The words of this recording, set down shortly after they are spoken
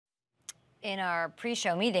In our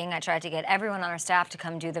pre-show meeting, I tried to get everyone on our staff to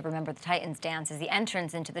come do the Remember the Titans dance as the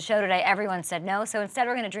entrance into the show today. Everyone said no, so instead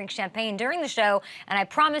we're going to drink champagne during the show, and I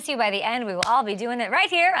promise you by the end we will all be doing it right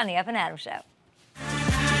here on the Up and Adam Show.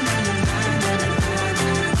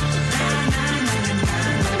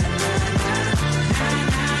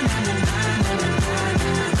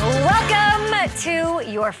 Welcome to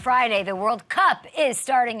your Friday. The World Cup is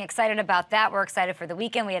starting. Excited about that. We're excited for the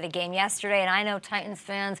weekend. We had a game yesterday, and I know Titans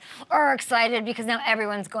fans are excited because now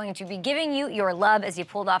everyone's going to be giving you your love as you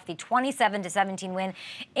pulled off the 27-17 win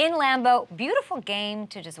in Lambeau. Beautiful game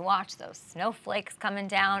to just watch those snowflakes coming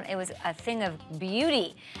down. It was a thing of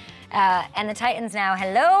beauty. And the Titans now,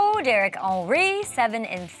 hello, Derek Henry,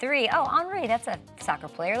 7-3. Oh, Henry, that's a soccer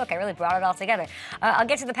player. Look, I really brought it all together. I'll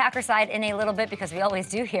get to the Packer side in a little bit because we always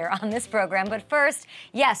do here on this program. But first,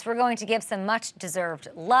 yes, we're going to give some much-deserved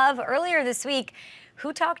love. Earlier this week,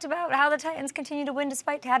 who talked about how the Titans continue to win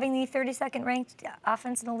despite having the 32nd ranked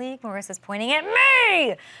offense in the league? Marissa's pointing at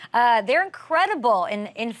me! They're incredible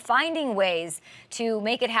in finding ways to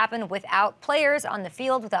make it happen without players on the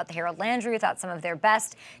field, without the Harold Landry, without some of their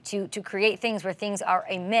best, to create things where things are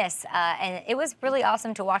amiss. And it was really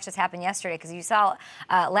awesome to watch this happen yesterday because you saw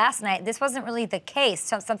last night, this wasn't really the case.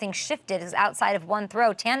 Something shifted. It was outside of one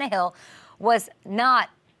throw. Tannehill was not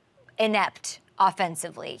inept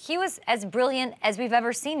offensively. He was as brilliant as we've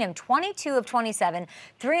ever seen him. 22 of 27,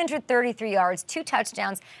 333 yards, 2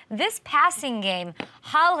 touchdowns. This passing game,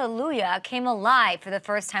 hallelujah, came alive for the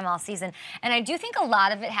first time all season. And I do think a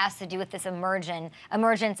lot of it has to do with this emergence of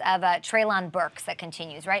Treylon Burks that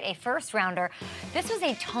continues, right? A first rounder. This was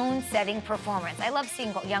a tone-setting performance. I love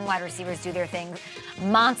seeing young wide receivers do their thing.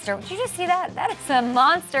 Monster. Did you just see that? That is a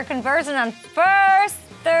monster conversion on first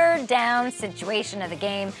third down situation of the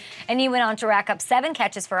game. And he went on to rack up 7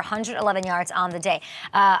 catches for 111 yards on the day.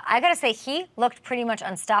 I got to say, he looked pretty much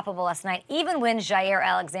unstoppable last night, even when Jair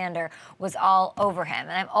Alexander was all over him.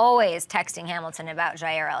 And I'm always texting Hamilton about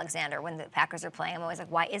Jair Alexander when the Packers are playing. I'm always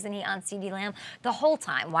like, why isn't he on CeeDee Lamb the whole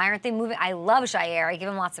time? Why aren't they moving? I love Jair. I give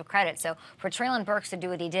him lots of credit. So for Treylon Burks to do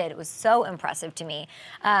what he did, it was so impressive to me.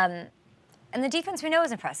 And the defense we know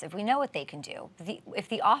is impressive. We know what they can do. If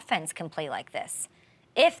the offense can play like this,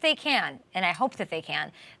 if they can, and I hope that they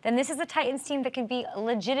can, then this is a Titans team that can be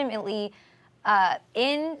legitimately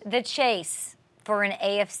in the chase for an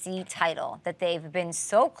AFC title that they've been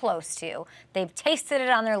so close to. They've tasted it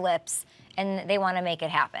on their lips, and they want to make it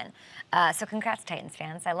happen. So congrats, Titans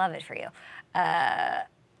fans. I love it for you.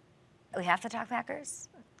 We have to talk Packers?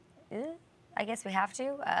 I guess we have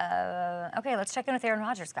to. Okay, let's check in with Aaron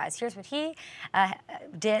Rodgers, guys. Here's what he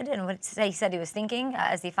did and what he said he was thinking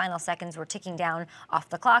as the final seconds were ticking down off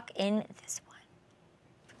the clock in this one.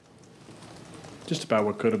 Just about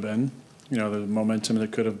what could have been. You know, the momentum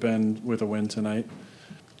that could have been with a win tonight.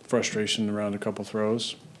 Frustration around a couple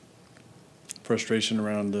throws. Frustration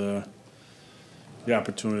around the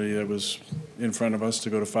opportunity that was in front of us to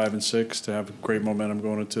go to 5-6, to have great momentum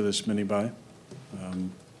going into this mini-bye.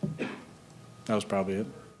 That was probably it.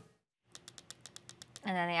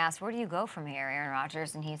 And then they asked, where do you go from here, Aaron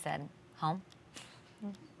Rodgers? And he said, home.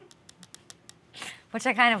 Which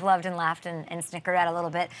I kind of loved and laughed and snickered at a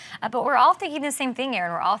little bit. But we're all thinking the same thing,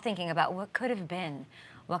 Aaron. We're all thinking about what could have been.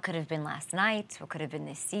 What could have been last night? What could have been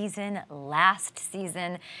this season, last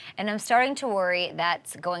season? And I'm starting to worry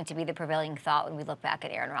that's going to be the prevailing thought when we look back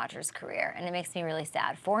at Aaron Rodgers' career. And it makes me really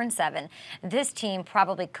sad. 4-7. This team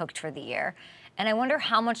probably cooked for the year. And I wonder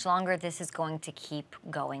how much longer this is going to keep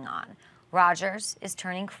going on. Rodgers is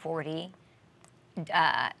turning 40,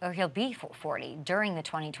 or he'll be 40 during the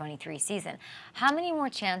 2023 season. How many more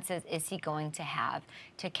chances is he going to have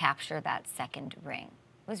to capture that second ring?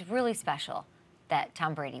 It was really special that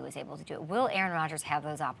Tom Brady was able to do it. Will Aaron Rodgers have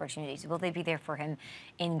those opportunities? Will they be there for him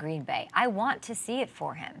in Green Bay? I want to see it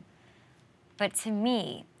for him. But to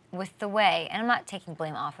me, with the way, and I'm not taking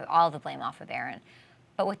all the blame off of Aaron,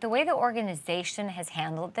 but with the way the organization has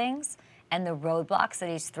handled things and the roadblocks that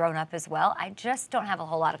he's thrown up as well, I just don't have a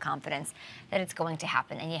whole lot of confidence that it's going to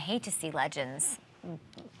happen. And you hate to see legends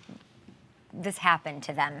this happen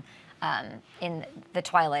to them in the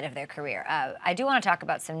twilight of their career. I do want to talk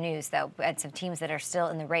about some news, though, and some teams that are still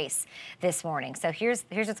in the race this morning. So here's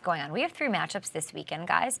what's going on. We have 3 matchups this weekend,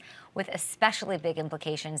 guys, with especially big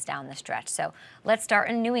implications down the stretch. So let's start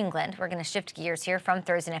in New England. We're going to shift gears here from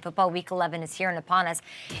Thursday Night Football. Week 11 is here and upon us.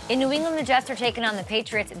 In New England, the Jets are taking on the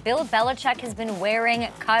Patriots. Bill Belichick has been wearing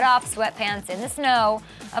cut-off sweatpants in the snow,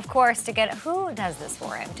 of course, to get, who does this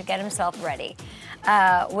for him? To get himself ready,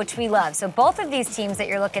 which we love. So both of these teams that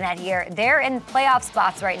you're looking at here here. They're in playoff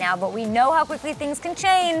spots right now, but we know how quickly things can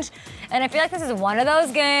change. And I feel like this is one of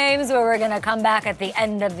those games where we're going to come back at the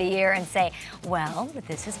end of the year and say, well,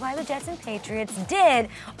 this is why the Jets and Patriots did,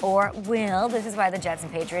 or, well, this is why the Jets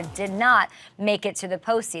and Patriots did not make it to the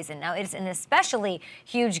postseason. Now, it's an especially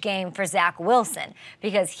huge game for Zach Wilson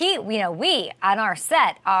because we on our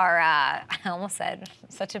set are, I almost said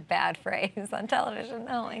such a bad phrase on television.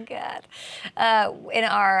 Oh, my God. In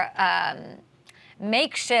our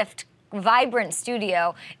makeshift vibrant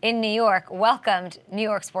studio in New York, welcomed New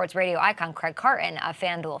York sports radio icon Craig Carton of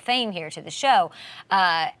FanDuel fame here to the show.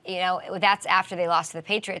 That's after they lost to the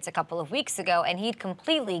Patriots a couple of weeks ago, and he'd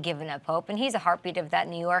completely given up hope, and he's a heartbeat of that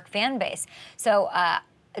New York fan base. So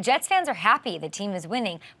Jets fans are happy the team is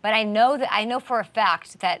winning, but I know for a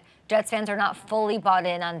fact that Jets fans are not fully bought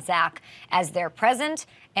in on Zach as their present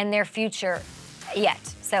and their future yet.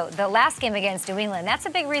 So the last game against New England, that's a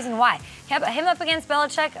big reason why. Him up against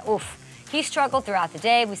Belichick, oof. He struggled throughout the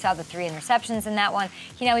day. We saw the 3 interceptions in that one.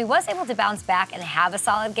 He was able to bounce back and have a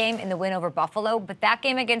solid game in the win over Buffalo, but that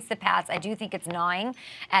game against the Pats, I do think it's gnawing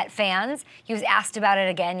at fans. He was asked about it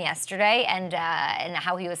again yesterday and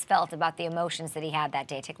how he was felt about the emotions that he had that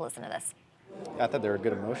day. Take a listen to this. I thought they were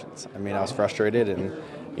good emotions. I mean, I was frustrated, and,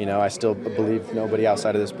 I still believe nobody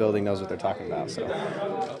outside of this building knows what they're talking about. So.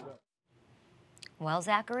 Well,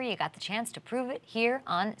 Zachary, you got the chance to prove it here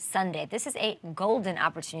on Sunday. This is a golden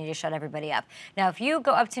opportunity to shut everybody up. Now, if you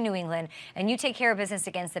go up to New England and you take care of business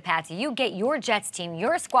against the Pats, you get your Jets team,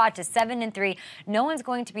 your squad to 7-3. No one's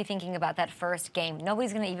going to be thinking about that first game.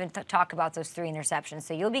 Nobody's going to even talk about those 3 interceptions.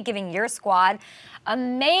 So you'll be giving your squad a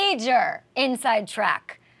major inside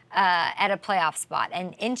track at a playoff spot,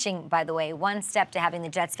 and inching, by the way, one step to having the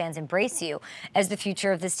Jets fans embrace you as the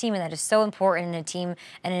future of this team, and that is so important in a team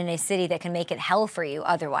and in a city that can make it hell for you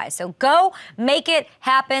otherwise. So go make it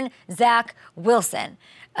happen, Zach Wilson.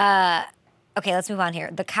 Okay, let's move on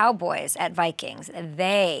here. The Cowboys at Vikings,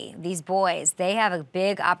 these boys, they have a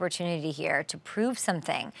big opportunity here to prove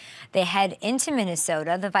something. They head into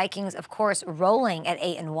Minnesota. The Vikings, of course, rolling at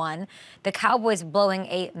 8-1. The Cowboys blowing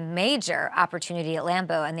a major opportunity at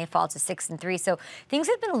Lambeau, and they fall to 6-3. So things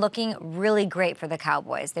have been looking really great for the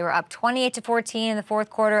Cowboys. They were up 28-14 in the fourth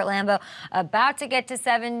quarter at Lambeau, about to get to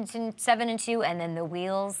 7-2, and then the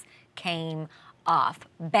wheels came off.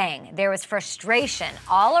 Bang. There was frustration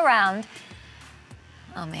all around.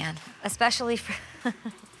 Oh man, especially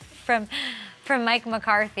from Mike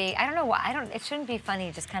McCarthy. I don't know why. It shouldn't be funny.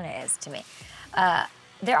 It just kind of is to me.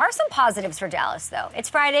 There are some positives for Dallas, though. It's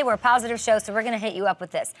Friday. We're a positive show, so we're going to hit you up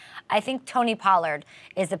with this. I think Tony Pollard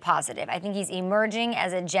is a positive. I think he's emerging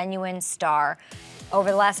as a genuine star.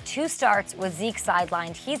 Over the last 2 starts with Zeke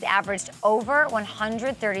sidelined, he's averaged over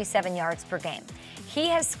 137 yards per game. He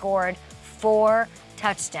has scored 4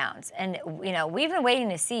 touchdowns. And, we've been waiting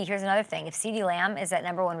to see. Here's another thing. If CeeDee Lamb is that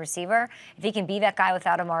 #1 receiver, if he can be that guy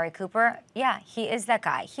without Amari Cooper, yeah, he is that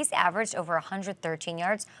guy. He's averaged over 113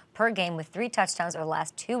 yards per game with 3 touchdowns over the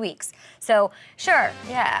last 2 weeks. So, sure,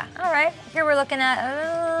 yeah, all right. Here we're looking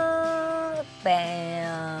at,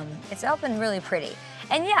 bam. It's all been really pretty.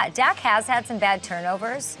 And, yeah, Dak has had some bad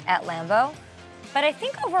turnovers at Lambeau, but I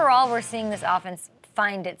think overall we're seeing this offense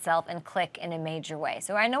find itself and click in a major way.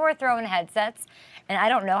 So I know we're throwing headsets, and I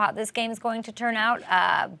don't know how this game is going to turn out,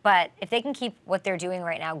 but if they can keep what they're doing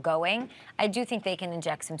right now going, I do think they can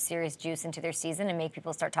inject some serious juice into their season and make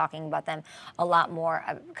people start talking about them a lot more.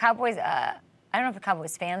 Cowboys, I don't know if the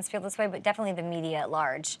Cowboys fans feel this way, but definitely the media at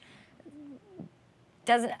large.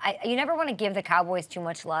 You never want to give the Cowboys too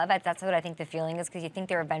much love. That's what I think the feeling is, because you think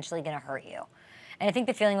they're eventually going to hurt you. And I think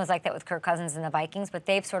the feeling was like that with Kirk Cousins and the Vikings, but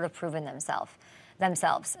they've sort of proven themselves.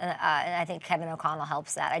 And I think Kevin O'Connell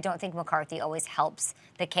helps that. I don't think McCarthy always helps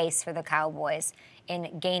the case for the Cowboys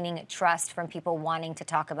in gaining trust from people wanting to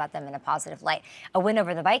talk about them in a positive light. A win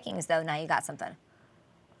over the Vikings, though, now you got something.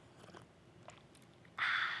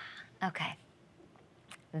 Okay.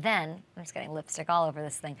 Then, I'm just getting lipstick all over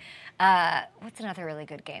this thing. What's another really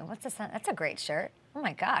good game? That's a great shirt. Oh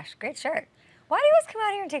my gosh, great shirt. Why do you always come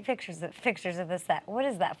out here and take pictures of this set? What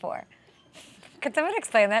is that for? Could someone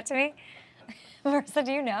explain that to me? Marissa,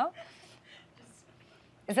 do you know?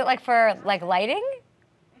 Is it for lighting?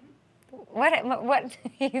 What?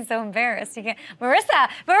 He's so embarrassed. You can't. Marissa,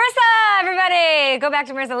 everybody, go back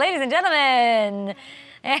to Marissa, ladies and gentlemen.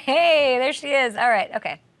 Hey, there she is. All right,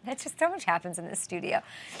 okay. That's just so much happens in this studio.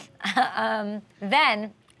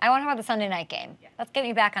 Then I want to talk about the Sunday night game. Let's get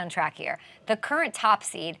me back on track here. The current top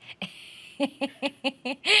seed.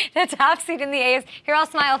 The top seed in the AFC. Here, I'll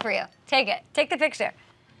smile for you. Take it. Take the picture.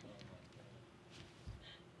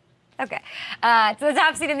 Okay. To the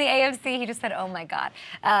top seed in the AFC, he just said, oh my God.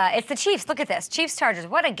 It's the Chiefs. Look at this. Chiefs Chargers.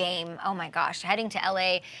 What a game. Oh my gosh. Heading to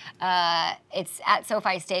LA. It's at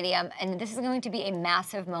SoFi Stadium. And this is going to be a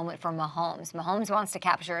massive moment for Mahomes. Mahomes wants to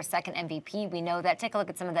capture a second MVP. We know that. Take a look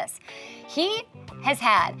at some of this. He has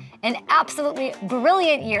had an absolutely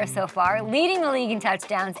brilliant year so far, leading the league in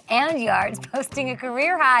touchdowns and yards, posting a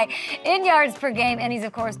career high in yards per game. And he's,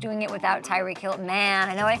 of course, doing it without Tyreek Hill. Man,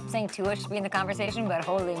 I know I'm saying Tua should be in the conversation, but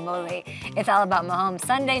holy moly. It's all about Mahomes.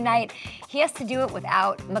 Sunday night, he has to do it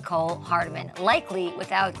without McCole Hardman, likely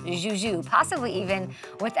without Juju, possibly even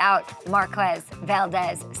without Marquez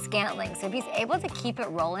Valdez-Scantling. So if he's able to keep it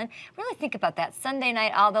rolling, really think about that. Sunday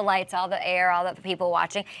night, all the lights, all the air, all the people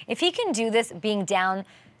watching. If he can do this being down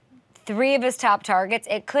 3 of his top targets,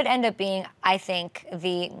 it could end up being, I think,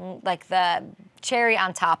 the cherry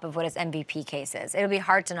on top of what his MVP case is. It'll be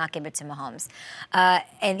hard to not give it to Mahomes.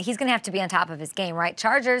 And he's going to have to be on top of his game, right?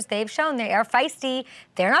 Chargers, they've shown they are feisty.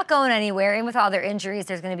 They're not going anywhere. And with all their injuries,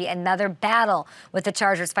 there's going to be another battle with the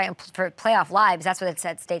Chargers fighting for playoff lives. That's what's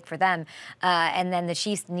at stake for them. And then the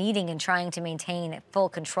Chiefs needing and trying to maintain full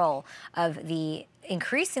control of the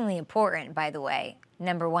increasingly important, by the way,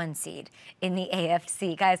 #1 seed in the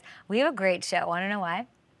AFC. Guys, we have a great show. Want to know why?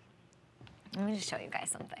 Let me just show you guys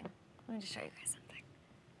something.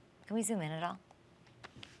 Can we zoom in at all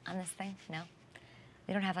on this thing? No?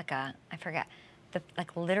 We don't have I forget.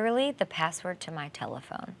 Literally the password to my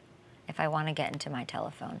telephone, if I want to get into my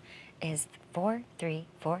telephone, is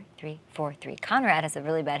 434343. Conrad has a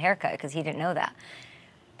really bad haircut because he didn't know that.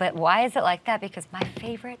 But why is it like that? Because my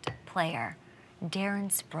favorite player,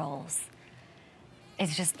 Darren Sproles,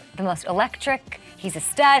 is just the most electric. He's a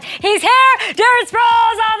stud. He's here! Darren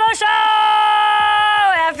Sproles on the show!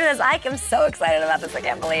 After this, I am so excited about this. I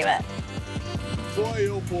can't believe it. Boy,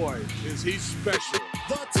 oh boy, is he special.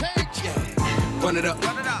 The Tank. Yeah. Run it up,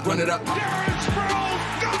 run it up. Darren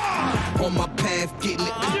Sproles, gone! On my path, getting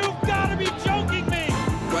it. You gotta be joking me!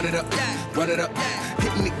 Run it up, run it up.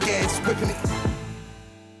 Hitting the gas, whipping it.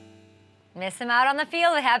 Miss him out on the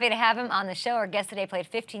field, but happy to have him on the show. Our guest today played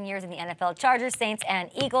 15 years in the NFL. Chargers, Saints, and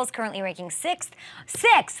Eagles, currently ranking sixth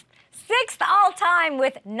all-time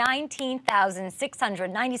with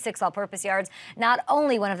 19,696 all-purpose yards. Not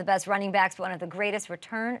only one of the best running backs, but one of the greatest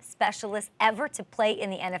return specialists ever to play in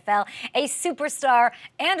the NFL. A superstar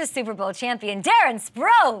and a Super Bowl champion, Darren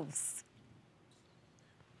Sproles.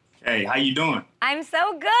 Hey, how you doing? I'm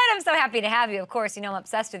so good. I'm so happy to have you. Of course, you know I'm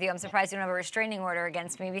obsessed with you. I'm surprised you don't have a restraining order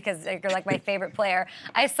against me because you're like my favorite player.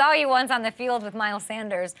 I saw you once on the field with Miles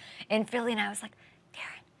Sanders in Philly, and I was like,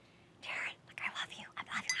 Darren, like, I love you.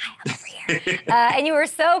 Hi, I'm over here. And you were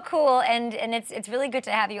so cool, and it's really good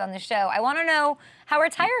to have you on the show. I want to know how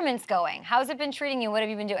retirement's going. How's it been treating you? What have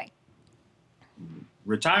you been doing?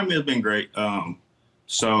 Retirement has been great.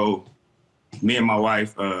 So me and my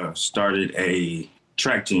wife started a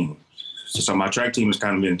track team. So my track team has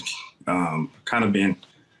kind of been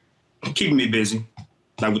keeping me busy,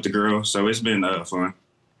 like with the girls. So it's been fun.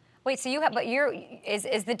 Wait, so you have, but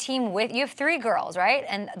is the team with, you have 3 girls, right?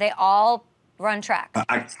 And they all run track.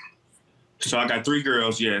 So I got 3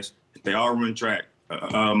 girls, yes. They all run track.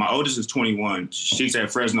 My oldest is 21. She's at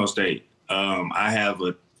Fresno State. I have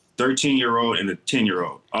a 13-year-old and a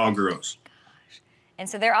 10-year-old, all girls. And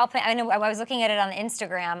so they're all playing. I know I was looking at it on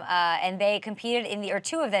Instagram, and they competed in or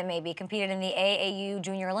 2 of them maybe competed in the AAU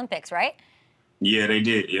Junior Olympics, right? Yeah, they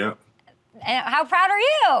did. Yeah. And how proud are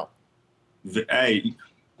you? Hey,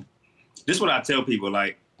 this is what I tell people.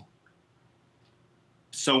 Like,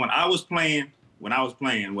 so when I was playing,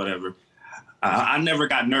 whatever, I never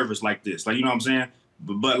got nervous like this. Like, you know what I'm saying?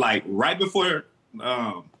 But like right before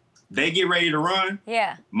they get ready to run,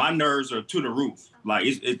 yeah, my nerves are to the roof. Like,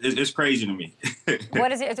 it's crazy to me.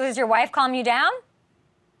 What is it? Does your wife calm you down?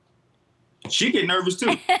 She get nervous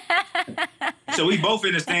too. So we both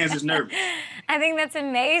in the stands is nervous. I think that's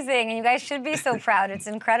amazing, and you guys should be so proud. It's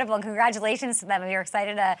incredible, and congratulations to them. You're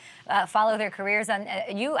excited to follow their careers. On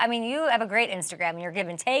you have a great Instagram, and you're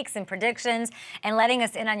giving takes and predictions and letting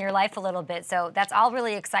us in on your life a little bit. So that's all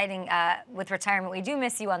really exciting with retirement. We do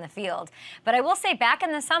miss you on the field, but I will say, back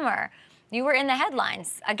in the summer, you were in the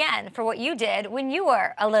headlines, again, for what you did when you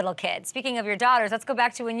were a little kid. Speaking of your daughters, let's go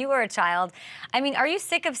back to when you were a child. I mean, are you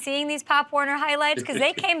sick of seeing these Pop Warner highlights? Because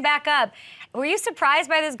they came back up. Were you surprised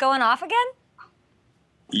by this going off again?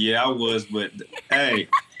 Yeah, I was, but hey.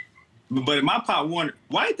 But my Pop Warner,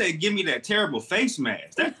 why did they give me that terrible face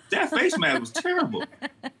mask? That face mask was terrible.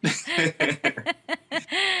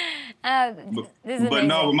 But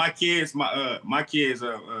no, my kids,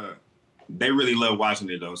 they really love watching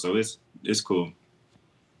it though, so it's cool.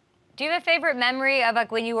 Do you have a favorite memory of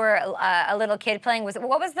like when you were a little kid playing?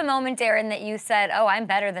 What was the moment, Darren, that you said, "Oh, I'm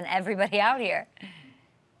better than everybody out here"?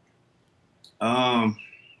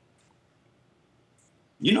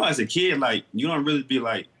 You know, as a kid, like you don't really be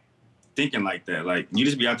like thinking like that. Like you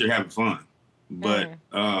just be out there having fun. But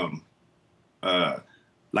like I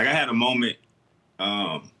had a moment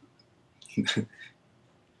when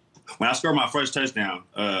I scored my first touchdown.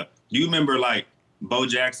 Do you remember like Bo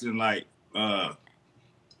Jackson? Like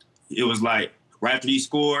it was like right after he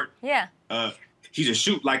scored. Yeah. He just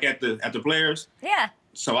shoot like at the players. Yeah.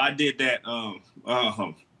 So I did that.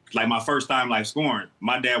 Like my first time like scoring.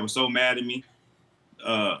 My dad was so mad at me.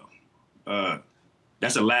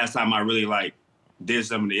 That's the last time I really like did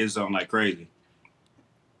something in the end zone like crazy.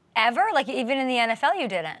 Ever? Like even in the NFL, you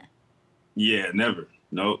didn't? Yeah, never.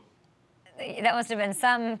 Nope. That must have been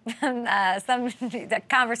some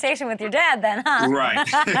conversation with your dad then, huh? Right.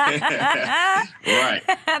 Right.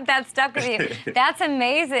 That stuck with you. That's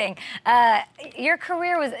amazing. Your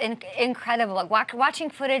career was incredible. Like watching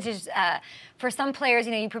footage is, for some players,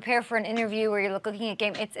 you know, you prepare for an interview or you're looking at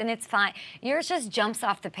game, it's fine. Yours just jumps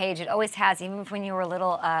off the page. It always has, even when you were a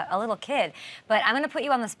little kid. But I'm going to put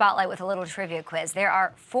you on the spotlight with a little trivia quiz. There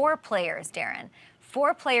are 4 players, Darren.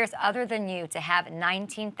 4 players other than you to have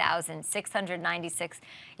 19,696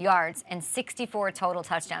 yards and 64 total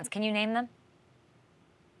touchdowns. Can you name them?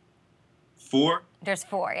 4? There's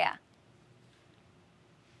 4, yeah.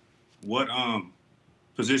 What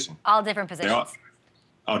position? All different positions.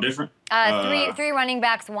 All different? 3 running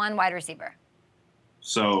backs, 1 wide receiver.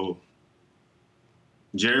 So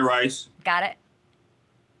Jerry Rice. Got it.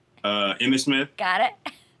 Emmitt Smith. Got it.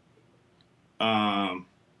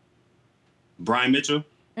 Brian Mitchell.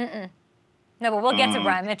 No, but we'll get to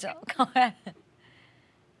Brian Mitchell. Go ahead.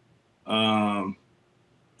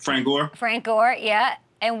 Frank Gore. Frank Gore, yeah.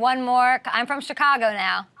 And one more. I'm from Chicago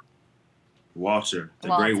now. Walter,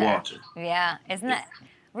 the great Walter. Yeah, isn't that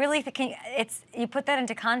really? It's you put that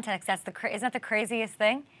into context. That's isn't that the craziest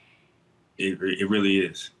thing? It really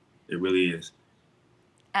is. It really is.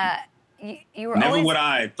 You were never always, what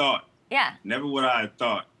I had thought. Yeah. Never what I had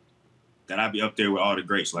thought that I'd be up there with all the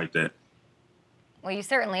greats like that. Well, you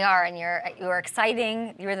certainly are, and you're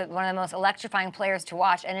exciting. You're one of the most electrifying players to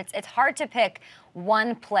watch, and it's hard to pick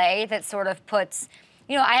one play that sort of puts,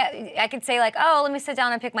 you know, I could say like, oh, let me sit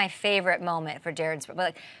down and pick my favorite moment for Darren Sproles, but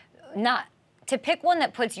like, not to pick one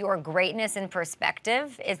that puts your greatness in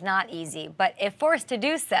perspective is not easy. But if forced to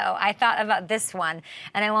do so, I thought about this one,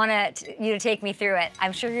 and I want you to take me through it.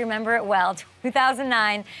 I'm sure you remember it well.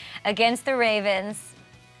 2009 against the Ravens.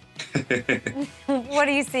 What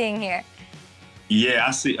are you seeing here? Yeah,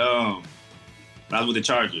 I see. When I was with the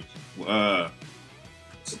Chargers,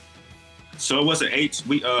 so it was an H.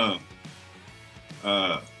 We called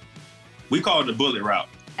it the bullet route.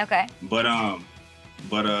 Okay. But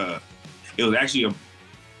it was actually a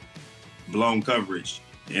blown coverage,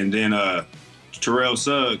 and then Terrell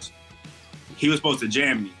Suggs, he was supposed to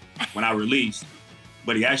jam me when I released,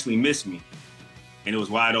 but he actually missed me, and it was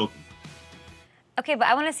wide open. Okay, but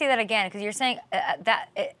I want to see that again because you're saying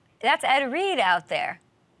that's Ed Reed out there.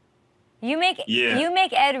 You make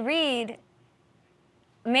Ed Reed.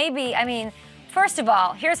 Maybe, I mean, first of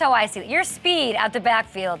all, here's how I see it. Your speed out the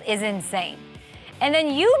backfield is insane. And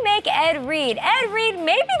then you make Ed Reed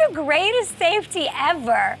maybe the greatest safety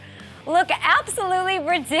ever, look absolutely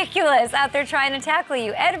ridiculous out there trying to tackle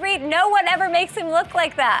you. Ed Reed, no one ever makes him look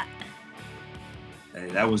like that.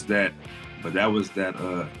 Hey, that was that, but that was that,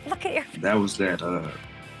 look at your... That was that,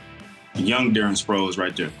 young Darren Sproles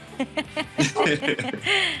right there.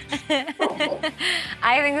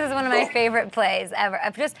 I think this is one of my favorite plays ever.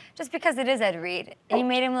 Just because it is Ed Reed, and you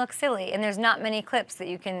made him look silly, and there's not many clips that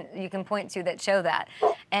you can point to that show that.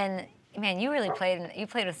 And man, you really played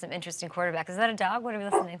with some interesting quarterbacks. Is that a dog? What are we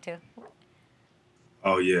listening to?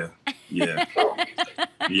 Oh yeah. Yeah.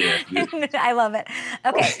 I love it.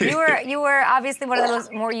 Okay, you were obviously one of the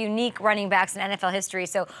most more unique running backs in NFL history.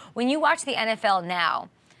 So when you watch the NFL now,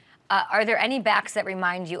 are there any backs that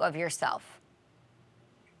remind you of yourself?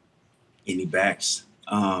 Any backs?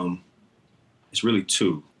 It's really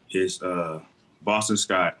 2. It's Boston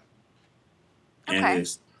Scott and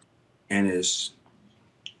it's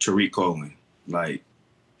Tariq Cohen. Like,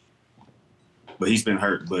 but he's been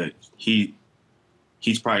hurt, but he's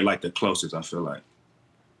probably like the closest, I feel like.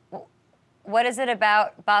 What is it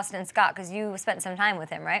about Boston Scott? Because you spent some time with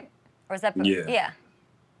him, right? Or is that? Yeah. Yeah.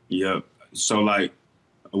 Yep. So like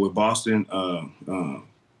with Boston,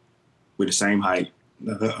 with the same height,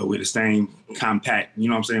 with the same compact. You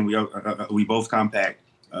know what I'm saying? We both compact,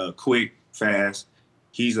 quick, fast.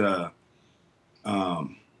 He's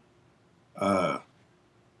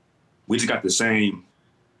we just got the same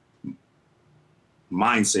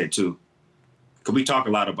mindset too. Cause we talk a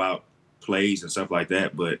lot about plays and stuff like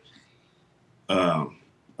that, but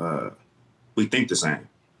we think the same.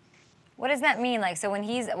 What does that mean? Like, so when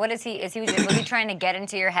was he trying to get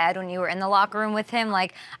into your head when you were in the locker room with him?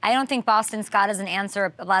 Like, I don't think Boston Scott is an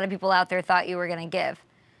answer a lot of people out there thought you were going to give.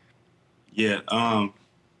 Yeah.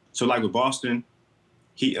 So like with Boston,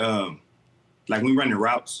 he, like when we run the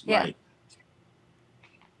routes, like,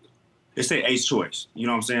 they say ace choice. You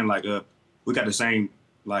know what I'm saying? Like, we got the same,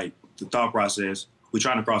 like, the thought process. We're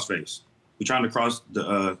trying to cross face. We're trying to cross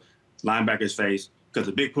the linebacker's face because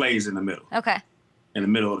the big play is in the middle. Okay. In the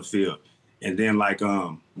middle of the field. And then, like,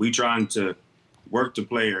 we trying to work the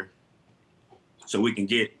player so we can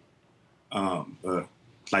get,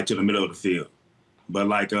 like, to the middle of the field. But,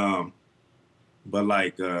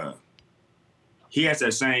 he has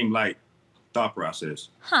that same, like, thought process.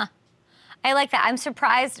 Huh. I like that. I'm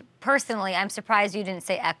surprised you didn't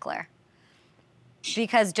say Eckler.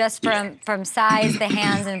 Because just from size, the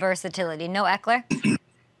hands, and versatility. No Eckler?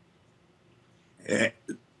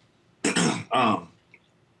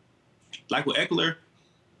 Like with Eckler,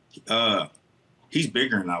 he's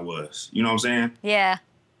bigger than I was. You know what I'm saying? Yeah.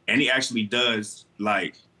 And he actually does,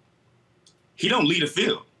 like, he don't lead the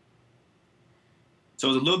field. So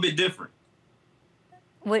it's a little bit different.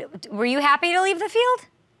 Were you happy to leave the field?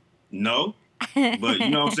 No. But you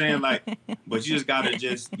know what I'm saying? Like, but you just gotta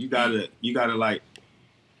you gotta like,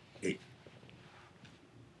 hey,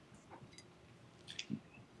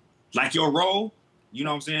 like your role, you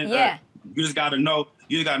know what I'm saying? Yeah. You just gotta know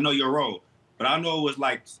your role. But I know it was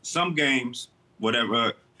like some games,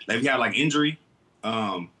 whatever, like if you had like injury,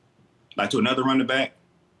 like to another running back,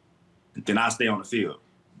 then I stay on the field.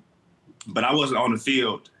 But I wasn't on the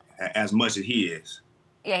field as much as he is.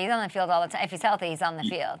 Yeah, he's on the field all the time. If he's healthy, he's on the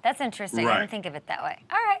field. That's interesting. Right. I didn't think of it that way.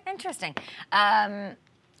 All right, interesting. I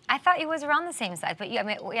thought he was around the same size, but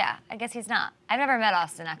I guess he's not. I've never met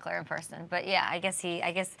Austin Eckler in person, but yeah, I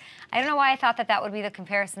don't know why I thought that would be the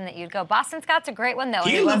comparison that you'd go. Boston Scott's a great one though.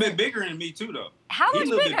 He's a little bit bigger than me too, though. How much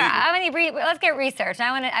bigger? Let's get research.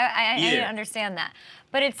 I need to understand that.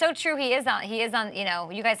 But it's so true. He is on. You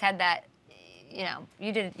know, you guys had that. You know,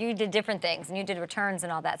 you did different things, and you did returns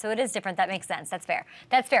and all that. So it is different. That makes sense. That's fair.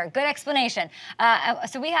 That's fair. Good explanation.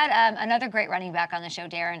 So we had another great running back on the show,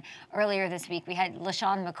 Darren, earlier this week. We had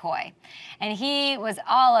LaShawn McCoy, and he was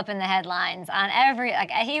all up in the headlines on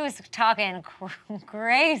he was talking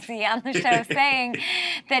crazy on the show, saying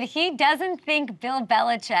that he doesn't think Bill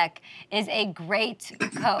Belichick is a great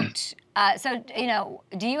coach. So, you know,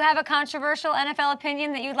 do you have a controversial NFL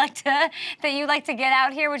opinion that you'd like to get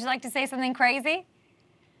out here? Would you like to say something crazy?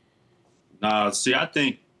 See, I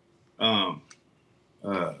think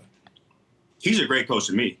he's a great coach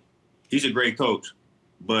to me. He's a great coach,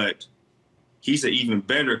 but he's an even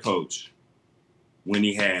better coach when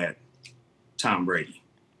he had Tom Brady.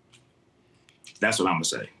 That's what I'm gonna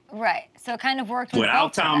say. Right. So it kind of worked with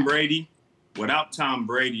Without Tom Brady,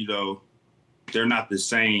 though, they're not the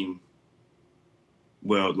same.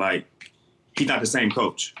 Well, like, he's not the same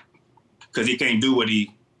coach because he can't do what he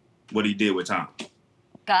did with Tom.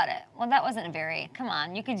 Got it. Well, that wasn't come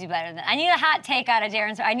on, you could do better than. I need a hot take out of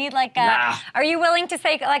Darren. So I need Nah. Are you willing to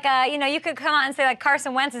say you could come out and say like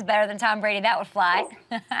Carson Wentz is better than Tom Brady? That would fly.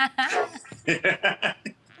 I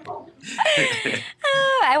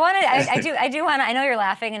do want to, I know you're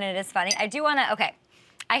laughing and it is funny. I do want to, okay.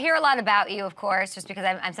 I hear a lot about you, of course, just because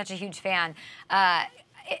I'm such a huge fan.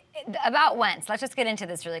 About Wentz, let's just get into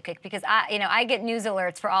this really quick because I get news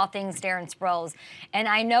alerts for all things Darren Sproles, and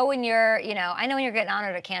I know when you're getting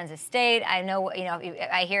honored at Kansas State. I know,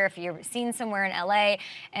 I hear if you're seen somewhere in LA,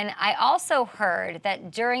 and I also heard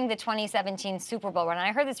that during the 2017 Super Bowl run, and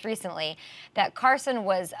I heard this recently, that Carson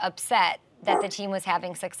was upset that the team was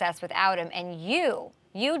having success without him, and you,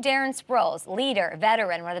 Darren Sproles, leader,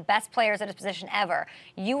 veteran, one of the best players at his position ever,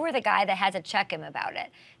 you were the guy that had to check him about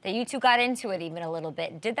it. That you two got into it even a little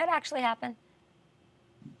bit. Did that actually happen?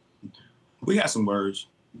 We had some words,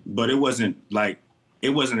 but it wasn't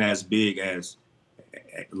as big as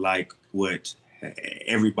like what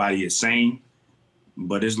everybody is saying.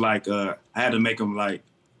 But it's like I had to make him like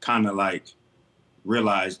kind of like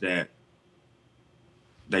realize that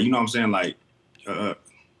you know what I'm saying, like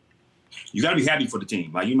you got to be happy for the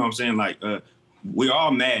team. Like, you know what I'm saying? Like, we're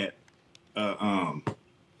all mad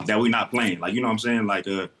that we're not playing. Like, you know what I'm saying? Like,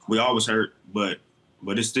 we always hurt, but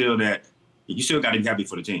it's still that you still got to be happy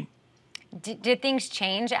for the team. Did things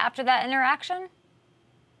change after that interaction?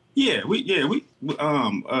 Yeah, we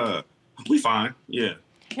fine. Yeah.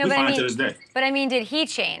 No, we but fine I mean, to this day. But I mean, did he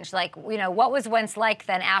change? Like, you know, what was Wentz like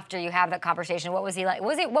then after you have that conversation? What was he like?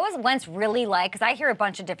 What was Wentz really like? Because I hear a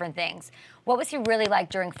bunch of different things. What was he really like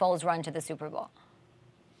during Foles' run to the Super Bowl?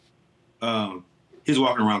 He's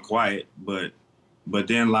walking around quiet, but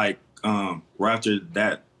then like right after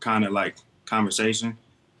that kind of like conversation,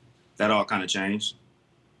 that all kind of changed.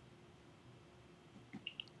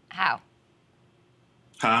 How?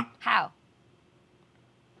 Huh? How?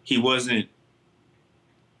 He wasn't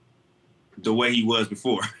the way he was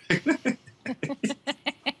before.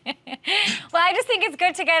 Well, I just think it's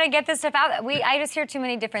good to kind of get this stuff out. I just hear too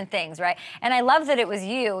many different things, right? And I love that it was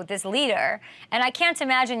you, this leader, and I can't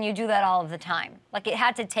imagine you do that all of the time. Like, it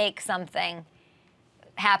had to take something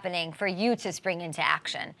happening for you to spring into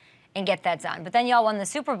action and get that done. But then y'all won the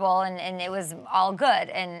Super Bowl, and it was all good.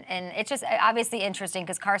 And it's just obviously interesting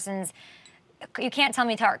because you can't tell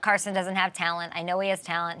me Carson doesn't have talent. I know he has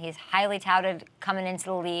talent. He's highly touted coming into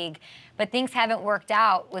the league. But things haven't worked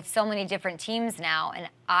out with so many different teams now, and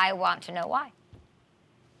I want to know why.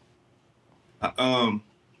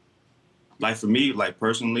 Like for me, like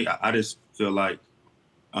personally, I just feel like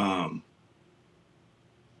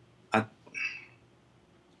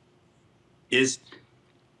it's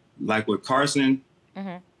like with Carson,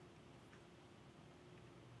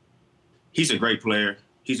 he's a great player.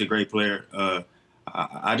 He's a great player.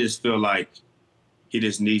 I just feel like he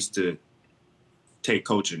just needs to take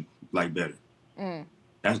coaching like better.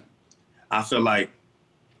 I feel like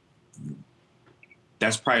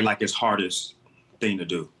that's probably like his hardest thing to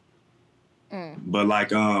do. But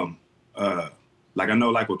like I know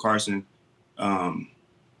like with Carson,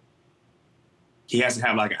 he has to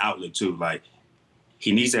have like an outlet too. Like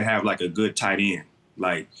he needs to have like a good tight end.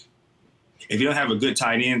 Like if you don't have a good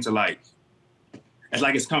tight end to like, it's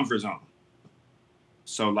like his comfort zone.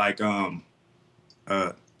 So like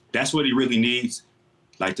that's what he really needs,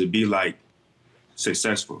 like to be like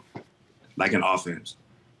successful, like in offense.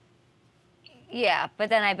 Yeah, but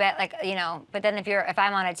then I bet, like, you know, but then if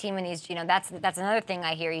I'm on a team and he's, you know, that's another thing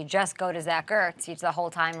I hear. You just go to Zach Ertz. He's the whole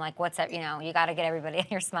time like, what's up? You know, you got to get everybody.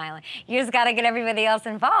 You're smiling. You just got to get everybody else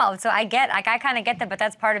involved. So I kind of get that, but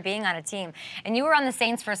that's part of being on a team. And you were on the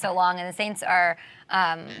Saints for so long, and the Saints are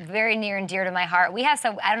very near and dear to my heart. We have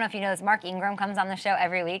I don't know if you know this, Mark Ingram comes on the show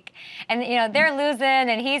every week, and you know they're losing,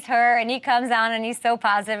 and he's hurt, and he comes on, and he's so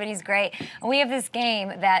positive, and he's great. And we have this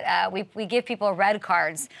game that we give people red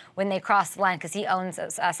cards when they cross the line because he owns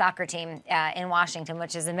a soccer team in Washington,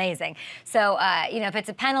 which is amazing. So you know, if it's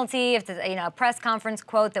a penalty, if it's a press conference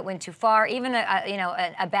quote that went too far, even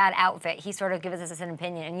a bad outfit, he sort of gives us an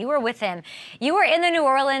opinion. And you were with him. You were in the New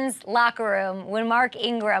Orleans locker room when Mark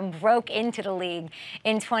Ingram broke into the league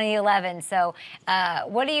in 2011. So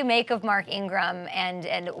what do you make of Mark Ingram,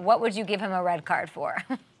 and what would you give him a red card for?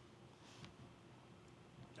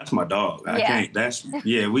 That's my dog. Yeah. I can't.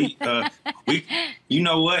 We you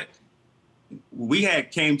know what? We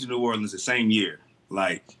came to New Orleans the same year.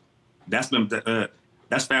 Like that's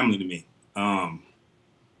family to me.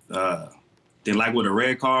 Then like with a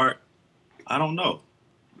red card, I don't know.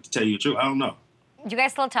 To tell you the truth, I don't know. Do you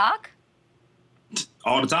guys still talk?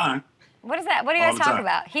 All the time. What is that? What do you guys talk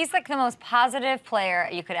about? He's like the most positive player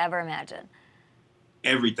you could ever imagine.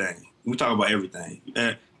 Everything. We talk about everything.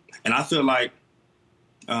 And I feel like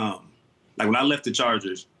when I left the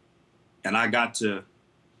Chargers and I got to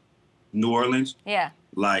New Orleans,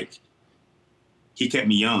 like he kept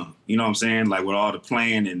me young. You know what I'm saying? Like with all the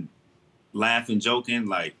playing and laughing, joking,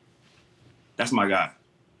 like that's my guy.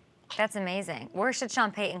 That's amazing. Where should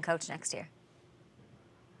Sean Payton coach next year?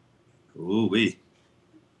 Ooh-wee.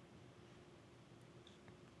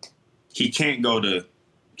 He can't go to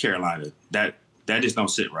Carolina. That just don't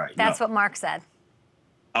sit right. That's what Mark said.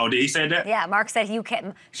 Oh, did he say that? Yeah, Mark said you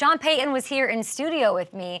can't. Sean Payton was here in studio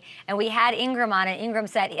with me, and we had Ingram on, and Ingram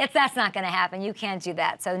said, that's not going to happen. You can't do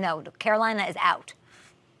that. So, no, Carolina is out.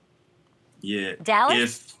 Yeah.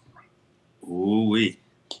 Dallas? Ooh-wee.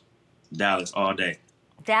 Dallas all day.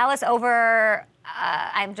 Dallas over,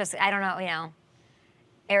 I don't know,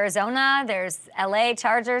 Arizona, there's LA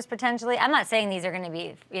Chargers potentially. I'm not saying these are going to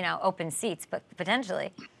be, open seats, but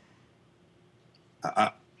potentially.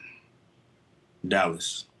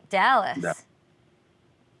 Dallas. Dallas.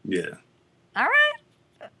 Yeah. All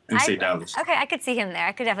right. And say Dallas. Okay, I could see him there.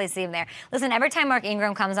 I could definitely see him there. Listen, every time Mark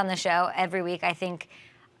Ingram comes on the show every week, I think,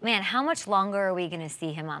 man, how much longer are we going to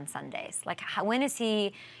see him on Sundays? Like, when is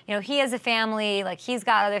he? He has a family. Like, he's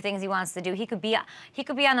got other things he wants to do. He could be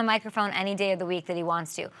on the microphone any day of the week that he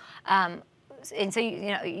wants to. And so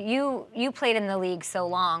you played in the league so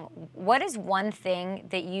long. What is one thing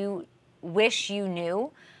that you wish you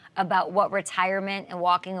knew about what retirement and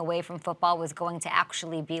walking away from football was going to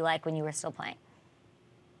actually be like when you were still playing?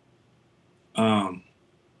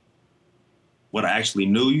 What I actually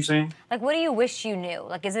knew, you saying? Like, what do you wish you knew?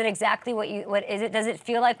 Like, is it exactly what is it? Does it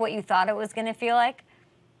feel like what you thought it was going to feel like?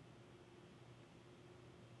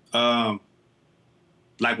 Like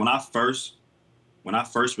when I first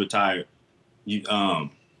retired, you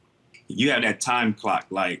have that time clock,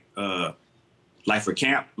 like for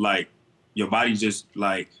camp, like your body just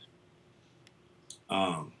like,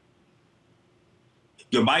 your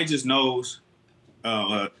body just knows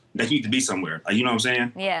that you need to be somewhere. Like, you know what I'm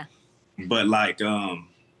saying? Yeah. But like, but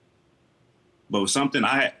with something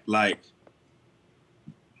I had, like,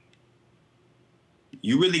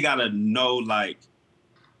 you really gotta know like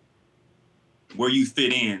where you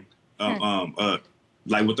fit in,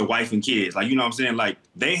 like with the wife and kids. Like, you know what I'm saying? Like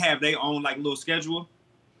they have their own like little schedule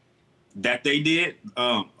that they did.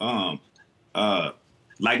 Like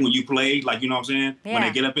when you played, like, you know what I'm saying? Yeah. When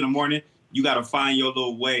they get up in the morning, you gotta find your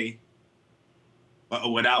little way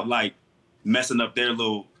without like messing up their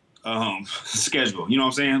little schedule. You know what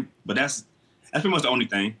I'm saying? But that's pretty much the only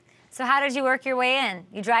thing. So how did you work your way in?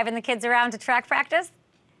 You driving the kids around to track practice?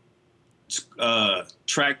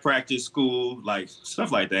 Track practice, school, like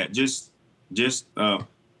stuff like that.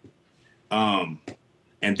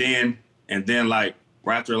 And then like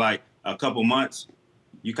right after like a couple months,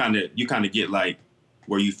 you kind of get like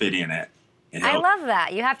where you fit in at. I love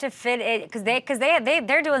that. You have to fit it because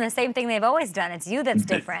they're doing the same thing they've always done. It's you that's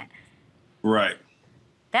different. Right.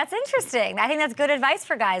 That's interesting. I think that's good advice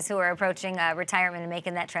for guys who are approaching retirement and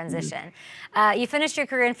making that transition. You finished your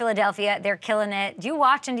career in Philadelphia. They're killing it. Do you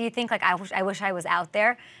watch and do you think, like, I wish I was out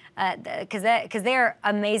there? Because they're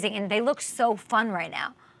amazing and they look so fun right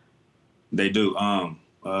now. They do.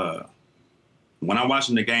 When I'm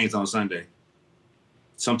watching the games on Sunday,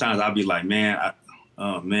 sometimes I'll be like, man,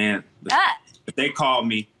 if they call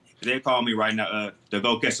me right now to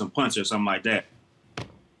go catch some punch or something like that,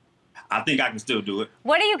 I think I can still do it.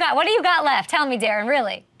 What do you got? What do you got left? Tell me, Darren,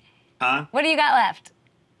 really. Huh? What do you got left?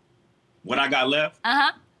 What I got left?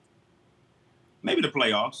 Uh-huh. Maybe the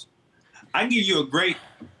playoffs. I can give you a great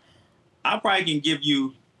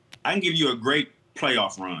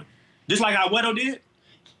playoff run. Just like how Weddle did.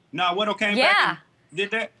 No, Weddle came back and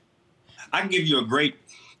did that. I can give you a great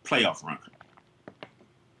playoff run.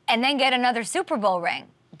 And then get another Super Bowl ring.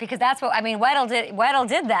 Because that's what, I mean, Weddle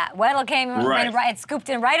did that. Weddle came and scooped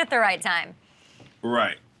in right at the right time.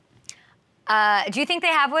 Right. Do you think they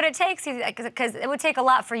have what it takes? Because it would take a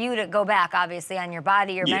lot for you to go back, obviously, on your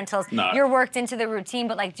body, your mentals. Nah. You're worked into the routine,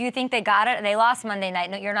 but, like, do you think they got it? They lost Monday night.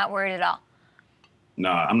 No, you're not worried at all?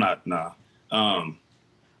 Nah, I'm not, nah. I'm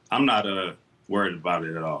not worried about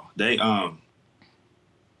it at all. They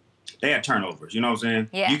had turnovers, you know what I'm saying?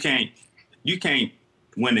 Yeah. You can't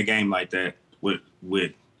win a game like that with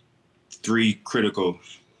 3 critical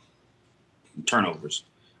turnovers.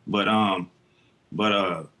 But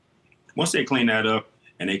once they clean that up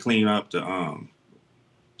and they clean up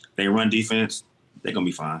they run defense, they're gonna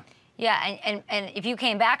be fine. Yeah, and if you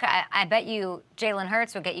came back, I bet you Jalen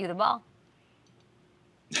Hurts would get you the ball.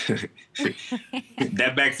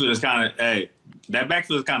 That backfield is kind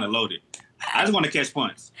of loaded. I just want to catch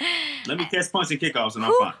punts. Let me catch punts and kickoffs, and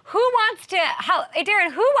I'm fine.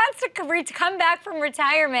 Darren, who wants to come back from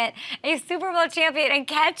retirement, a Super Bowl champion, and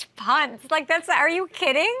catch punts? Like, are you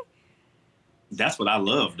kidding? That's what I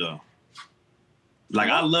love, though. Like,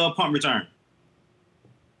 I love punt return.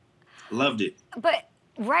 Loved it. But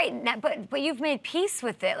you've made peace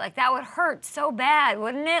with it. Like, that would hurt so bad,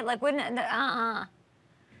 wouldn't it? Like, wouldn't it?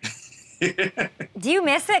 Do you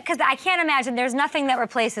miss it? Because I can't imagine there's nothing that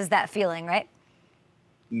replaces that feeling, right?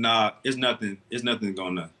 Nah, it's nothing. It's nothing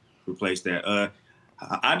gonna replace that.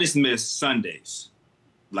 I just miss Sundays.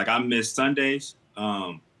 Like, I miss Sundays.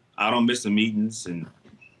 I don't miss the meetings and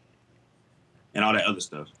all that other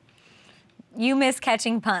stuff. You miss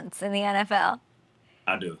catching punts in the NFL.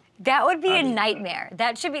 I do. That would be a nightmare.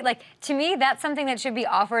 That should be, like, to me, that's something that should be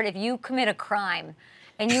offered if you commit a crime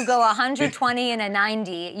and you go 120 and a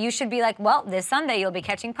 90, you should be like, well, this Sunday you'll be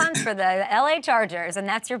catching punts for the LA Chargers, and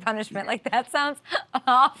that's your punishment. Like, that sounds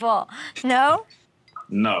awful. No?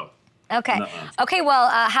 No. Okay. Nuh-uh. Okay, well,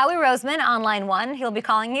 Howie Roseman on line 1. He'll be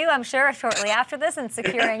calling you, I'm sure, shortly after this and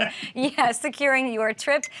securing your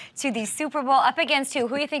trip to the Super Bowl. Up against who?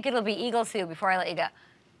 Who do you think it'll be? Eagles who, before I let you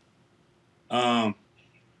go?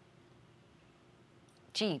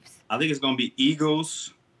 Chiefs. I think it's going to be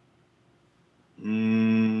Eagles.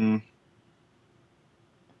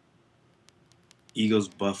 Eagles,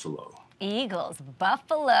 Buffalo. Eagles,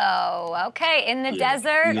 Buffalo. Okay, in the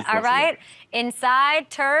desert, all right. Inside,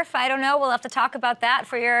 turf, I don't know. We'll have to talk about that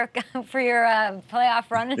for your playoff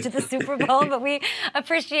run into the Super Bowl. But we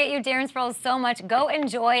appreciate you, Darren Sproles, so much. Go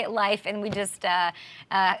enjoy life, and we just are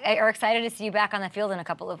excited to see you back on the field in a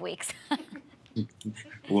couple of weeks.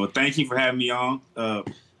 Well, thank you for having me on.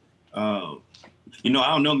 You know, I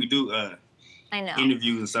don't normally do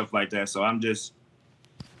interviews and stuff like that, so I'm just,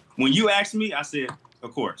 when you asked me, I said,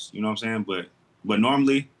 of course, you know what I'm saying? But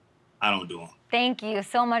normally, I don't do them. Thank you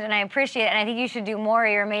so much, and I appreciate it. And I think you should do more.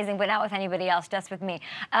 You're amazing, but not with anybody else, just with me.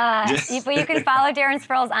 But you can follow Darren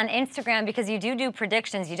Sproles on Instagram because you do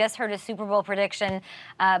predictions. You just heard his Super Bowl prediction,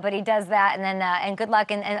 but he does that. And then and good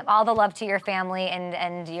luck and all the love to your family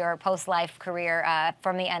and your post-life career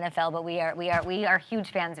from the NFL. But we are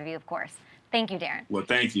huge fans of you, of course. Thank you, Darren. Well,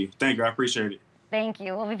 thank you. Thank you. I appreciate it. Thank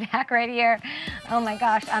you. We'll be back right here. Oh my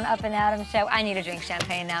gosh, on Up and Adam's show. I need to drink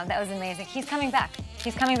champagne now. That was amazing. He's coming back.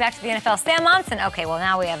 He's coming back to the NFL. Sam Munson. Okay, well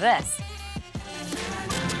now we have this.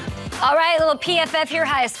 All right, a little PFF here.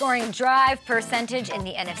 Highest scoring drive percentage in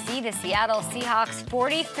the NFC. The Seattle Seahawks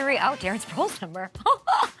 43. Oh, Darren Sproles number.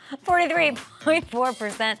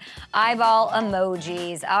 43.4% eyeball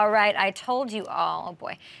emojis. All right, I told you all, oh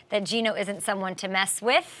boy, that Geno isn't someone to mess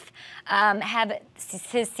with.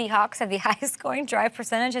 His Seahawks have the highest scoring drive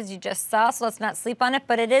percentage, as you just saw, so let's not sleep on it,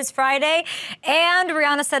 but it is Friday. And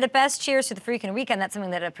Rihanna said it best, cheers to the freaking weekend. That's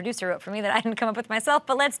something that a producer wrote for me that I didn't come up with myself,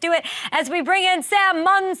 but let's do it as we bring in Sam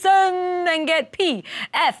Munson and get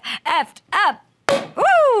PFF'd up. Woo!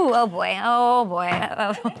 Oh boy, oh boy,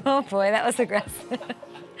 oh boy, that was aggressive.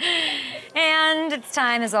 And it's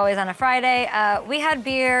time, as always, on a Friday. We had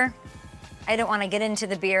beer. I don't want to get into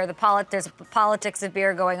the beer. There's politics of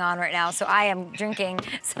beer going on right now, so I am drinking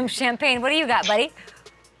some champagne. What do you got, buddy?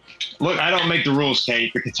 Look, I don't make the rules,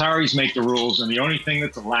 Kate. The Qataris make the rules, and the only thing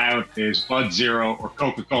that's allowed is Bud Zero or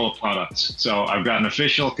Coca-Cola products. So I've got an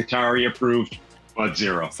official Qatari-approved Bud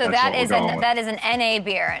Zero. So that is an NA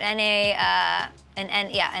beer, an NA. And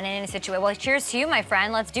in any situation. Well, cheers to you, my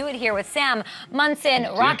friend. Let's do it here with Sam Munson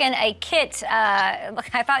rocking a kit.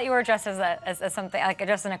 Look, I thought you were dressed as something, like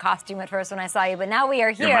dressed in a costume at first when I saw you, but now we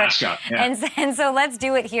are here. Your mascot, yeah. And so let's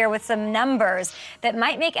do it here with some numbers that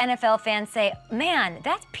might make NFL fans say, man,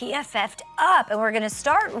 that's PFF'd up. And we're going to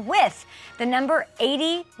start with the number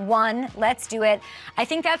 81. Let's do it. I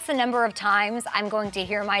think that's the number of times I'm going to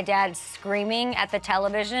hear my dad screaming at the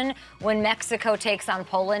television when Mexico takes on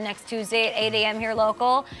Poland next Tuesday at 8 a.m. here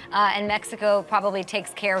local, and Mexico probably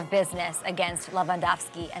takes care of business against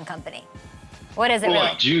Lewandowski and company. What is it really?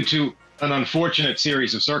 Due to an unfortunate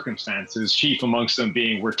series of circumstances, chief amongst them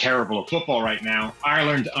being we're terrible at football right now,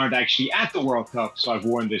 Ireland aren't actually at the World Cup, so I've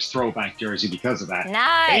worn this throwback jersey because of that.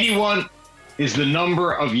 Nice. 81 is the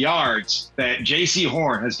number of yards that J.C.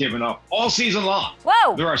 Horn has given up all season long.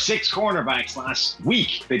 Whoa! There are 6 cornerbacks last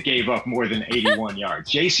week that gave up more than 81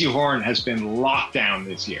 yards. J.C. Horn has been locked down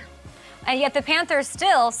this year. And yet the Panthers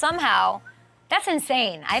still somehow, that's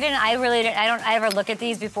insane. I don't ever look at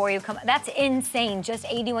these before you come. That's insane, just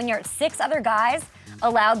 81 yards. 6 other guys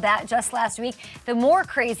allowed that just last week. The more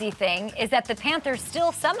crazy thing is that the Panthers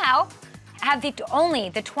still somehow have only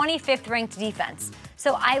the 25th ranked defense.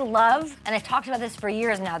 So I love, and I've talked about this for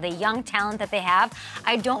years now, the young talent that they have.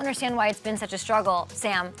 I don't understand why it's been such a struggle,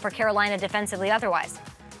 Sam, for Carolina defensively otherwise.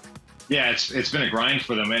 Yeah, it's been a grind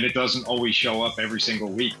for them, and it doesn't always show up every single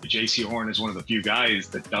week. But J.C. Horn is one of the few guys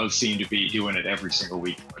that does seem to be doing it every single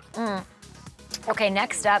week. Okay,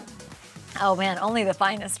 next up. Oh man, only the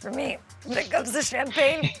finest for me when it comes to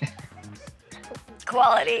champagne.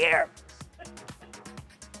 Quality here.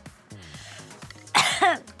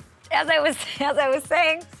 As I was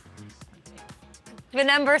saying, the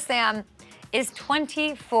number, Sam, is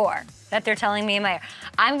 24 that they're telling me in my ear.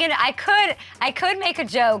 I could make a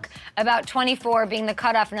joke about 24 being the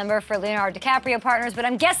cutoff number for Leonardo DiCaprio partners, but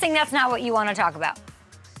I'm guessing that's not what you want to talk about.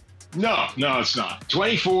 No, it's not.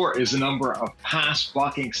 24 is the number of pass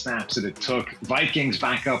blocking snaps that it took Vikings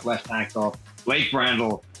backup left tackle Blake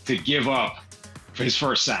Brandel to give up for his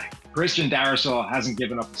first sack. Christian Darrisaw hasn't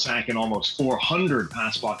given up a sack in almost 400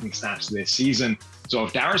 pass blocking snaps this season. So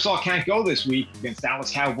if Darrisaw can't go this week against Dallas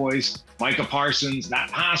Cowboys, Micah Parsons, that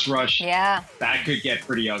pass rush, that could get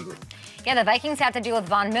pretty ugly. Yeah, the Vikings had to deal with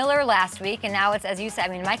Von Miller last week, and now it's, as you said,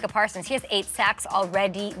 Micah Parsons, he has 8 sacks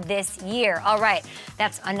already this year. All right,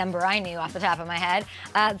 that's a number I knew off the top of my head.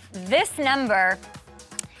 This number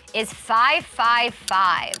is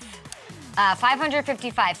 555.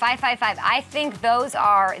 555, 555. I think those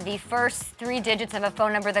are the first 3 digits of a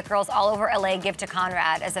phone number that girls all over LA give to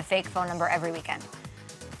Conrad as a fake phone number every weekend.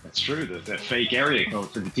 That's true, the fake area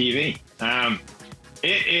code for the TV.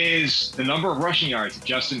 It is the number of rushing yards that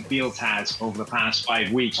Justin Fields has over the past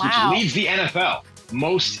 5 weeks, Wow. which leads the NFL,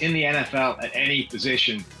 most in the NFL at any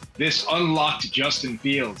position. This unlocked Justin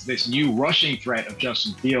Fields, this new rushing threat of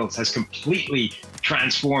Justin Fields has completely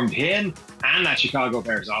transformed him and that Chicago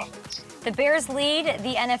Bears offense. The Bears lead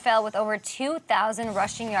the NFL with over 2,000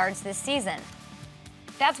 rushing yards this season.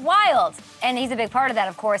 That's wild. And he's a big part of that,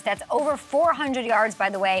 of course. That's over 400 yards,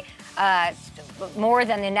 by the way, more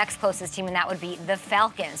than the next closest team, and that would be the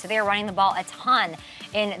Falcons. So they are running the ball a ton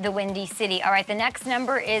in the Windy City. All right, the next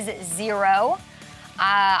number is 0.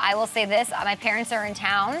 I will say this, my parents are in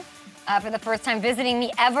town for the first time visiting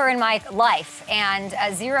me ever in my life, and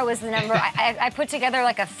 0 is the number. I put together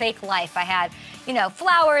like a fake life. I had, you know,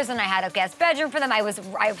 flowers, and I had a guest bedroom for them. I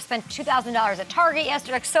spent $2,000 at Target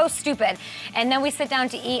yesterday, like so stupid. And then we sit down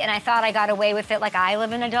to eat, and I thought I got away with it. Like, I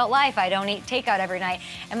live an adult life. I don't eat takeout every night.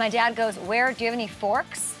 And my dad goes, do you have any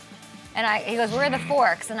forks? And he goes, where are the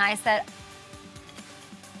forks? And I said,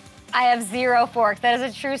 I have 0 forks. That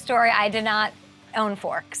is a true story. I did not own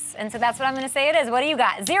forks. And so that's what I'm going to say it is. What do you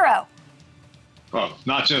got? 0. Well,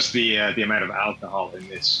 not just the amount of alcohol in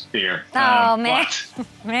this beer. Oh, man. But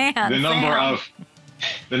man.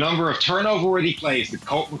 the number of turnover-worthy plays that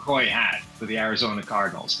Colt McCoy had for the Arizona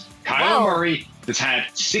Cardinals. Kyler Murray has had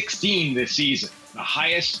 16 this season, the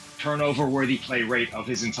highest turnover-worthy play rate of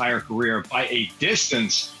his entire career by a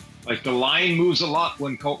distance. Like, the line moves a lot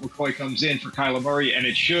when Colt McCoy comes in for Kyler Murray, and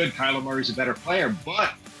it should. Kyler Murray's a better player,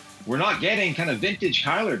 but we're not getting kind of vintage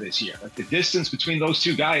Kyler this year. Like, the distance between those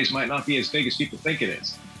two guys might not be as big as people think it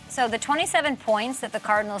is. So the 27 points that the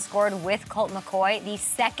Cardinals scored with Colt McCoy, the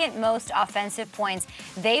second most offensive points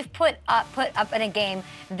they've put up in a game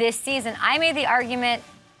this season. I made the argument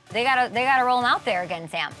they gotta roll him out there again,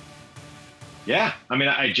 Sam. Yeah, I mean,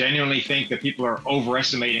 I genuinely think that people are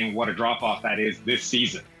overestimating what a drop-off that is this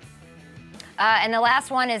season. And the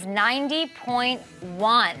last one is 90.1.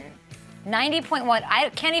 90.1. I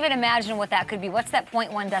can't even imagine what that could be. What's that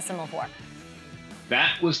 0.1 decimal for?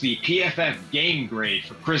 That was the PFF game grade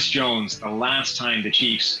for Chris Jones the last time the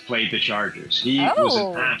Chiefs played the Chargers. He was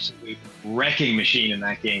an absolute wrecking machine in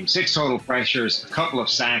that game. 6 total pressures, a couple of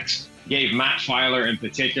sacks, gave Matt Filer in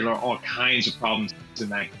particular all kinds of problems in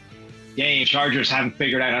that game. Chargers haven't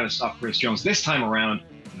figured out how to stop Chris Jones. This time around,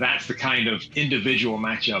 that's the kind of individual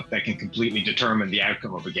matchup that can completely determine the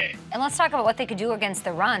outcome of a game. And let's talk about what they could do against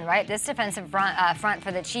the run, right? This defensive front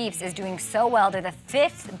for the Chiefs is doing so well. They're the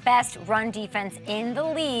 5th best run defense in the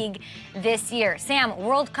league this year. Sam,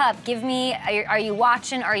 World Cup, give me, are you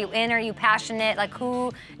watching? Are you in? Are you passionate? Like,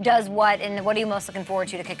 who does what, and what are you most looking forward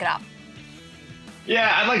to kick it off?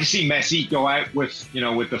 Yeah, I'd like to see Messi go out with,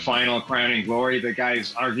 with the final crowning glory. The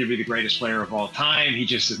guy's arguably the greatest player of all time. He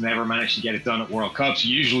just has never managed to get it done at World Cups,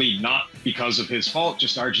 usually not because of his fault,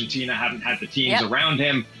 just Argentina haven't had the teams around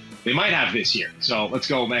him. They might have this year. So let's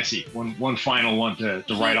go Messi. One final one to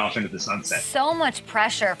ride off into the sunset. So much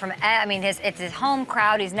pressure from, I mean, it's his home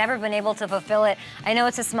crowd. He's never been able to fulfill it. I know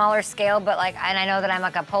it's a smaller scale, but and I know that I'm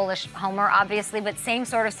like a Polish homer, obviously, but same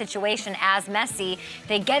sort of situation as Messi.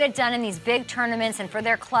 They get it done in these big tournaments and for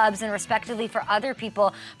their clubs and respectively for other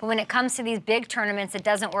people. But when it comes to these big tournaments, it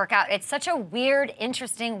doesn't work out. It's such a weird,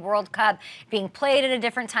 interesting World Cup being played at a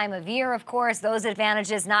different time of year, of course, those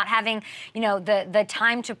advantages, not having, the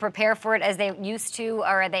time to prepare for it as they used to,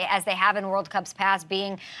 or as they have in World Cups past,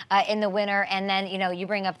 being in the winter, and then you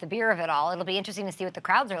bring up the beer of it all. It'll be interesting to see what the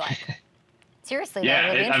crowds are like. Seriously,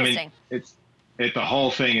 yeah, it'll be interesting. I mean, the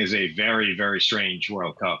whole thing is a very, very strange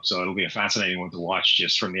World Cup, so it'll be a fascinating one to watch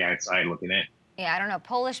just from the outside looking in. Yeah, I don't know,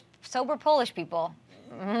 sober Polish people.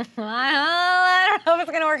 I don't know if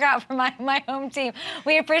it's going to work out for my home team.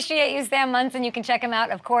 We appreciate you, Sam Munson. You can check him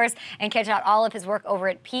out, of course, and catch out all of his work over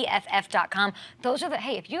at PFF.com. Those are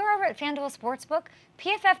hey, if you're over at FanDuel Sportsbook,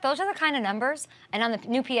 PFF, those are the kind of numbers, and on the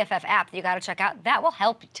new PFF app that you got to check out, that will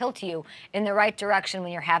help tilt you in the right direction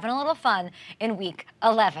when you're having a little fun in Week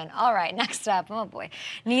 11. All right, next up, oh boy,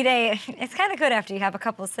 it's kind of good after you have a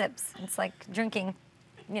couple of sips. It's like drinking,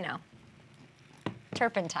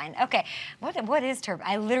 turpentine. Okay, what is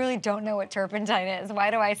turpentine? I literally don't know what turpentine is. Why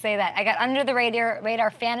do I say that? I got under the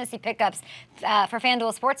radar fantasy pickups for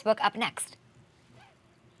FanDuel Sportsbook up next.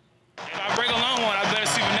 If I break a long one, I better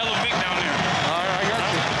see Vanilla Vic down there. All right, I got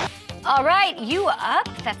you. All right, you up?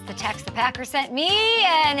 That's the text the Packers sent me,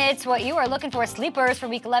 and it's what you are looking for. Sleepers for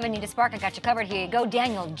Week 11. Need a spark? I got you covered. Here you go.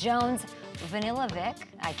 Daniel Jones, Vanilla Vic.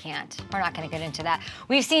 I can't. We're not going to get into that.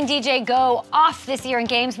 We've seen DJ go off this year in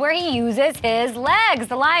games where he uses his legs.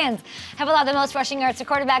 The Lions have allowed the most rushing yards to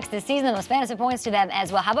quarterbacks this season, the most fantasy points to them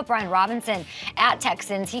as well. How about Brian Robinson at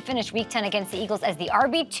Texans? He finished Week 10 against the Eagles as the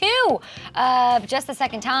RB2. Just the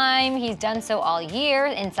second time he's done so all year,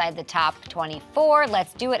 inside the top 24.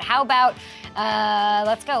 Let's do it. How about,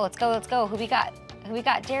 let's go. Who we got? We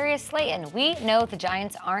got Darius Slayton. We know the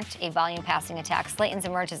Giants aren't a volume passing attack. Slayton's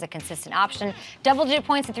emerged as a consistent option. Double-digit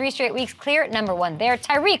points in 3 straight weeks. Clear number 1 there.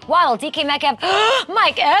 Tyreek, Waddle, DK Metcalf,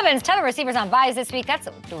 Mike Evans. Ton of receivers on buys this week. That's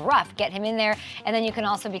rough. Get him in there. And then you can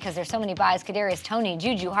also, because there's so many buys, Kadarius Toney,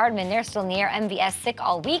 Juju Hardman, they're still in the air. MVS sick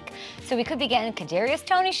all week. So we could be getting Kadarius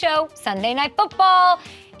Toney show, Sunday Night Football.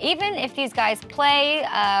 Even if these guys play,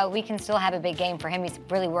 we can still have a big game for him. He's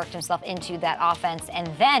really worked himself into that offense. And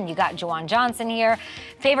then you got Juwan Johnson here.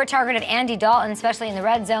 Favorite target of Andy Dalton, especially in the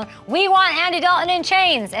red zone. We want Andy Dalton in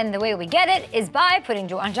chains. And the way we get it is by putting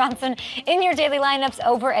Juwan Johnson in your daily lineups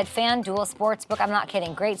over at FanDuel Sportsbook. I'm not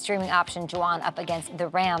kidding. Great streaming option, Juwan up against the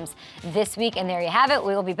Rams this week. And there you have it.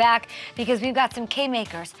 We will be back because we've got some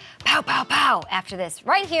K-makers. Pow, pow, pow after this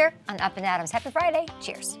right here on Up and Adams. Happy Friday.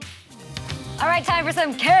 Cheers. All right, time for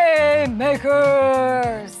some K-makers.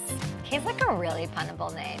 K's like a really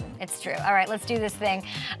punnable name. It's true. All right, let's do this thing.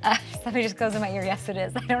 Somebody just goes in my ear. Yes, it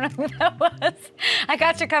is. I don't know who that was. I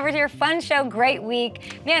got you covered here. Fun show, great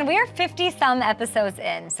week. Man, we are 50-some episodes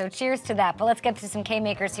in, so cheers to that. But let's get to some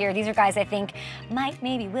K-makers here. These are guys I think might,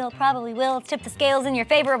 maybe, will, probably will. Let's tip the scales in your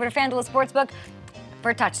favor over to FanDuel Sportsbook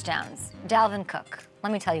for touchdowns. Dalvin Cook.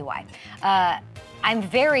 Let me tell you why. I'm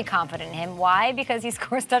very confident in him. Why? Because he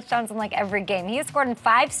scores touchdowns in like every game. He has scored in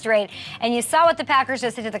 5 straight, and you saw what the Packers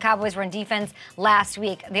just did to the Cowboys run defense last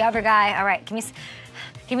week. The other guy, all right,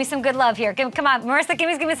 give me some good love here. Come on, Marissa,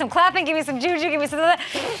 give me some clapping, give me some juju, give me some Antonio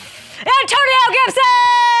Gibson!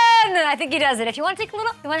 I think he does it. If you want to take a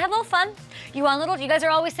little, you want to have a little fun, you guys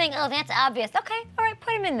are always saying, oh, that's obvious. Okay, all right,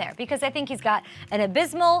 put him in there because I think he's got an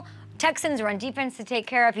abysmal Texans run defense to take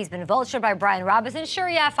care of. He's been vultured by Brian Robinson. Sure,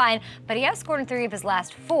 yeah, fine. But he has scored in 3 of his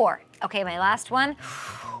last 4. Okay, my last one.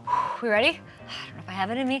 We ready? I don't know if I have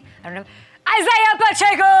it in me. I don't know. Isaiah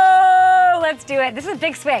Pacheco! Let's do it. This is a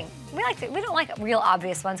big swing. We don't like real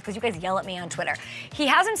obvious ones because you guys yell at me on Twitter. He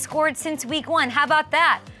hasn't scored since week 1. How about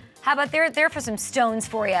that? How about there for some stones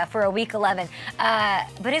for you for a week 11?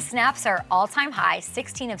 But his snaps are all-time high.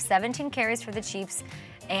 16 of 17 carries for the Chiefs.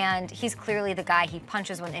 And he's clearly the guy. He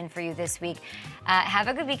punches one in for you this week. Have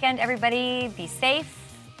a good weekend, everybody. Be safe.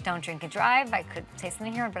 Don't drink and drive. I could say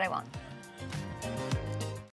something here, but I won't.